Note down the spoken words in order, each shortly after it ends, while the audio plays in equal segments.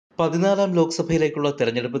14ാം ലോക്സഭയിലേക്കുള്ള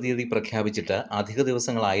തെരഞ്ഞെടുപ്പ് തീയതി പ്രഖ്യാപിച്ചിട്ട് അധിക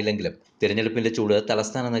ദിവസങ്ങളായില്ലെങ്കിലും തെരഞ്ഞെടുപ്പിന്റെ ചൂട്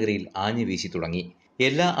തലസ്ഥാന നഗരിയിൽ ആഞ്ഞു വീശി തുടങ്ങി.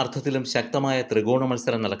 എല്ലാ അർത്ഥത്തിലും ശക്തമായ ത്രികോണ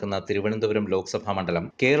മത്സരം നടക്കുന്ന തിരുവനന്തപുരം ലോക്സഭാ മണ്ഡലം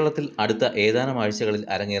കേരളത്തിൽ അടുത്ത ഏതാനും ആഴ്ചകളിൽ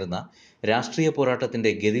അരങ്ങേറുന്ന രാഷ്ട്രീയ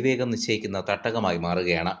പോരാട്ടത്തിന്റെ ഗതിവേഗം നിശ്ചയിക്കുന്ന തട്ടകമായി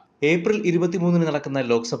മാറുകയാണ്. ഏപ്രിൽ 23-ന് നടക്കുന്ന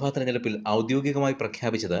ലോക്സഭാ തെരഞ്ഞെടുപ്പിൽ ഔദ്യോഗികമായി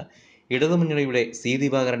പ്രഖ്യാപിച്ചത് ഇടതുമുന്നണിയുടെ സി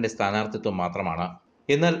ദിവാകരന്റെ സ്ഥാനാർത്ഥിത്വം മാത്രമാണ്.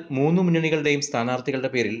 എന്നാൽ മൂന്ന് മുന്നണികളുടെയും സ്ഥാനാർത്ഥികളുടെ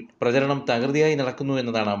പേരിൽ പ്രചരണം തകൃതിയായി നടക്കുന്നു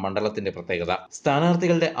എന്നതാണ് മണ്ഡലത്തിന്റെ പ്രത്യേകത.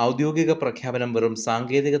 സ്ഥാനാർത്ഥികളുടെ ഔദ്യോഗിക പ്രഖ്യാപനം വെറും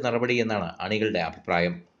സാങ്കേതിക നടപടി എന്നാണ് അണികളുടെ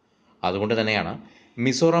അഭിപ്രായം. അതുകൊണ്ട് തന്നെയാണ്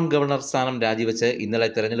മിസോറാം ഗവർണർ സ്ഥാനം രാജിവെച്ച് ഇന്നലെ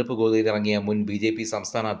തെരഞ്ഞെടുപ്പ് ഗോതയിലിറങ്ങിയ മുൻ BJP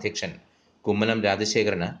സംസ്ഥാന അധ്യക്ഷൻ കുമ്മനം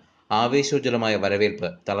രാജശേഖരന് ആവേശോജ്വലമായ വരവേൽപ്പ്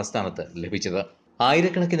തലസ്ഥാനത്ത് ലഭിച്ചത്.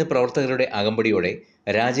 ആയിരക്കണക്കിന് പ്രവർത്തകരുടെ അകമ്പടിയോടെ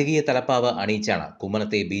രാജകീയ തലപ്പാവ് അണിയിച്ചാണ്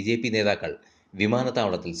കുമ്മനത്തെ BJP നേതാക്കൾ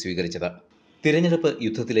വിമാനത്താവളത്തിൽ സ്വീകരിച്ചത്. തിരഞ്ഞെടുപ്പ്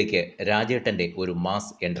യുദ്ധത്തിലേക്ക് രാജേട്ടന്റെ ഒരു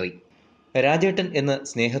മാസ് എൻട്രി. രാജേട്ടൻ എന്ന്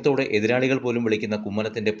സ്നേഹത്തോടെ എതിരാളികൾ പോലും വിളിക്കുന്ന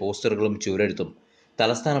കുമ്മനത്തിന്റെ പോസ്റ്ററുകളും ചുവരെഴുത്തും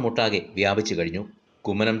തലസ്ഥാനമൊട്ടാകെ വ്യാപിച്ചു കഴിഞ്ഞു.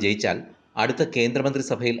 കുമ്മനം ജയിച്ചാൽ അടുത്ത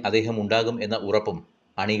കേന്ദ്രമന്ത്രിസഭയിൽ അദ്ദേഹം ഉണ്ടാകും എന്ന ഉറപ്പും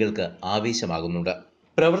അണികൾക്ക് ആവേശമാകുന്നുണ്ട്.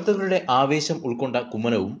 പ്രവർത്തകരുടെ ആവേശം ഉൾക്കൊണ്ട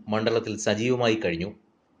കുമ്മനവും മണ്ഡലത്തിൽ സജീവമായി കഴിഞ്ഞു.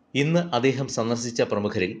 ഇന്ന് അദ്ദേഹം സന്ദർശിച്ച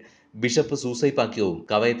പ്രമുഖരിൽ ബിഷപ്പ് സൂസൈപാക്യവും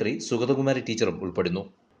കവയത്രി സുഗതകുമാരി ടീച്ചറും ഉൾപ്പെടുന്നു.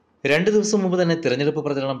 2 ദിവസം മുമ്പ് തന്നെ തിരഞ്ഞെടുപ്പ്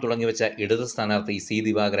പ്രചരണം തുടങ്ങിവെച്ച ഇടത് സ്ഥാനാർത്ഥി സി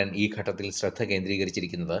ദിവാകരൻ ഈ ഘട്ടത്തിൽ ശ്രദ്ധ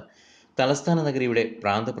കേന്ദ്രീകരിച്ചിരിക്കുന്നത് തലസ്ഥാന നഗരിയുടെ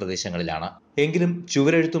പ്രാന്തപ്രദേശങ്ങളിലാണ്. എങ്കിലും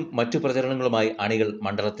ചുവരെഴുത്തും മറ്റു പ്രചരണങ്ങളുമായി അണികൾ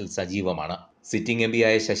മണ്ഡലത്തിൽ സജീവമാണ്. സിറ്റിംഗ് MP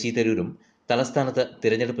ആയ ശശി തരൂരും തലസ്ഥാനത്ത്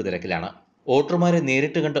തിരഞ്ഞെടുപ്പ് തിരക്കിലാണ്. വോട്ടർമാരെ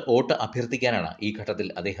നേരിട്ട് കണ്ട് വോട്ട് അഭ്യർത്ഥിക്കാനാണ് ഈ ഘട്ടത്തിൽ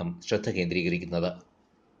അദ്ദേഹം ശ്രദ്ധ കേന്ദ്രീകരിക്കുന്നത്.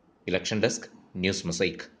 Election desk, news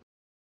mosaic.